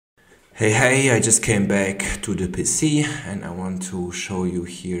Hey, I just came back to the PC and I want to show you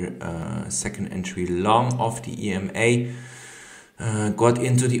here a second entry long of the EMA. Got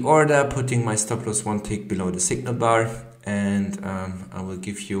into the order, putting my stop loss 1 tick below the signal bar, and I will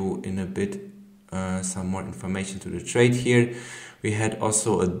give you in a bit some more information to the trade here. We had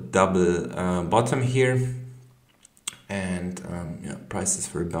also a double bottom here, and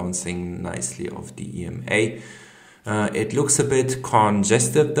prices were bouncing nicely off the EMA. It looks a bit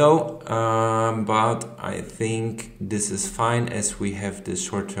congested though, but I think this is fine as we have the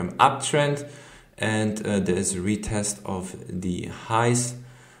short-term uptrend and there is a retest of the highs.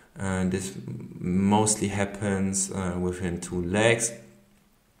 This mostly happens within 2 legs,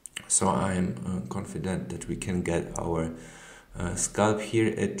 so I'm confident that we can get our scalp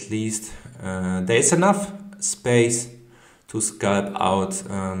here at least. There is enough space to scalp out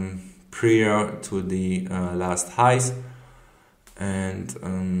prior to the last highs, and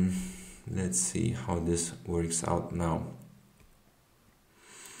let's see how this works out now.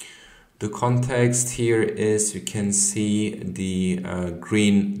 The context here is you can see the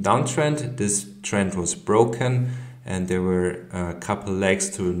green downtrend. This trend was broken and there were a couple legs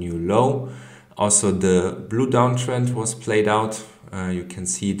to a new low. Also the blue downtrend was played out. You can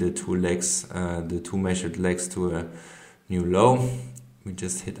see the 2 legs, the 2 measured legs to a new low. We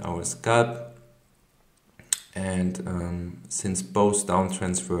just hit our scalp, and since both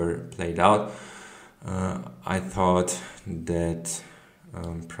downtrends were played out, I thought that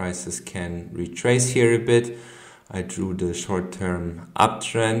prices can retrace here a bit. I drew the short-term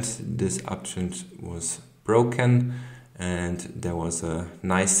uptrend. This uptrend was broken and there was a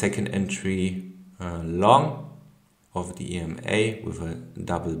nice second entry long of the EMA with a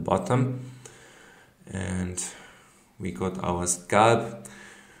double bottom, and we got our scalp.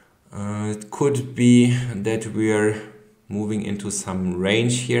 It could be that we are moving into some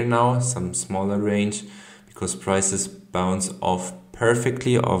range here now, some smaller range, because prices bounce off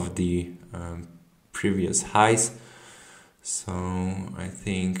perfectly of the previous highs. So I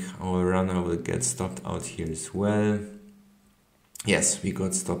think our runner will get stopped out here as well. Yes, we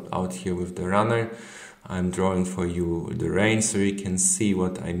got stopped out here with the runner. I'm drawing for you the range so you can see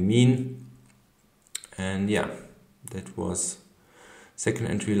what I mean. And yeah, that was second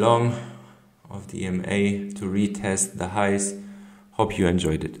entry long of the EMA to retest the highs. Hope you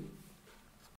enjoyed it.